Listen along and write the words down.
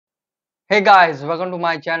Hey guys, welcome to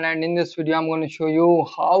my channel, and in this video I'm going to show you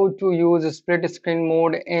how to use split screen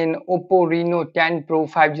mode in OPPO Reno 10 Pro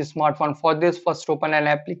 5G smartphone. For this, first open an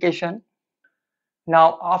application.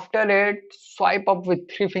 Now after it, swipe up with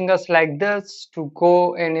three fingers like this to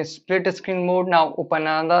go in split screen mode. Now open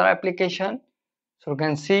another application. So you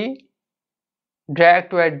can see, drag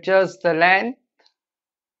to adjust the length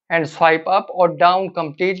and swipe up or down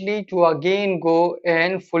completely to again go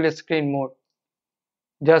in full screen mode.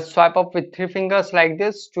 Just swipe up with three fingers like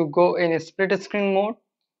this to go in split screen mode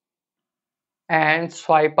and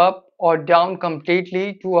swipe up or down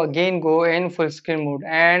completely to again go in full screen mode.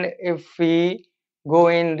 And if we go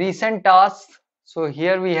in recent tasks, so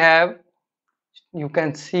here we have, you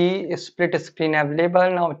can see split screen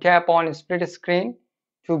available. Now tap on split screen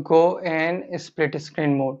to go in split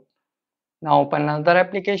screen mode. Now open another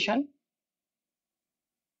application.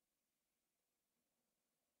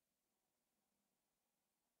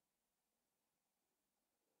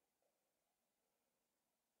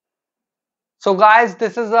 So guys,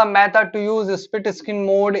 this is a method to use split screen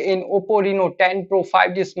mode in OPPO Reno 10 Pro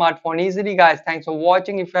 5G smartphone easily. Guys, thanks for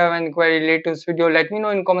watching. If you have any query related to this video, let me know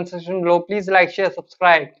in comment section below. Please like, share,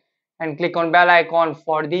 subscribe and click on bell icon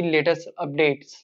for the latest updates.